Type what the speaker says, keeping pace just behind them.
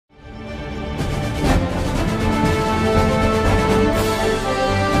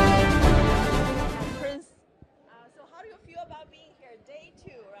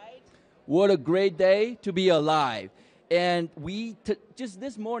What a great day to be alive. And just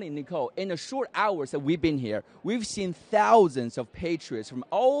this morning, Nicole, in the short hours that we've been here, we've seen thousands of patriots from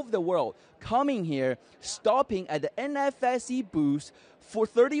all over the world coming here, stopping at the NFSC booths for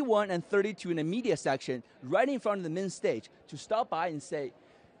 31 and 32 in the media section, right in front of the main stage, to stop by and say,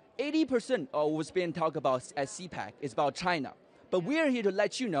 80% of what's being talked about at Cpac is about China. But we're here to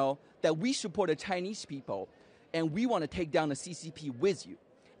let you know that we support the Chinese people, and we want to take down the CCP with you.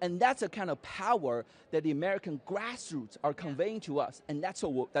 And that's the kind of power that the American grassroots are conveying to us. And that's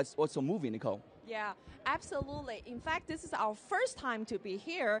what's so moving, Nicole. Yeah, absolutely. In fact, this is our first time to be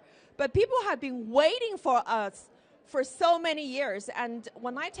here, but people have been waiting for us for so many years. And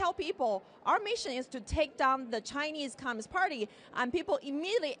when I tell people our mission is to take down the Chinese Communist Party, and people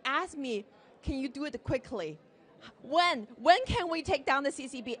immediately ask me, can you do it quickly? When can we take down the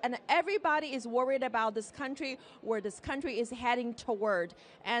CCP? And everybody is worried about this country, where this country is heading toward.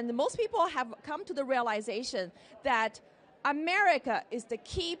 And most people have come to the realization that America is the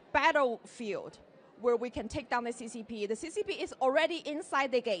key battlefield where we can take down the CCP. The CCP is already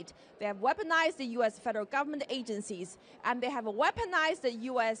inside the gate. They have weaponized the U.S. federal government agencies, and they have weaponized the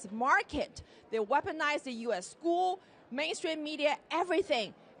U.S. market. They weaponized the U.S. school, mainstream media,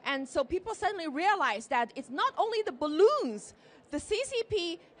 everything. And so people suddenly realize that it's not only the balloons. The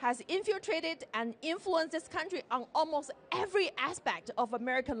CCP has infiltrated and influenced this country on almost every aspect of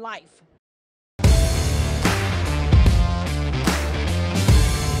American life.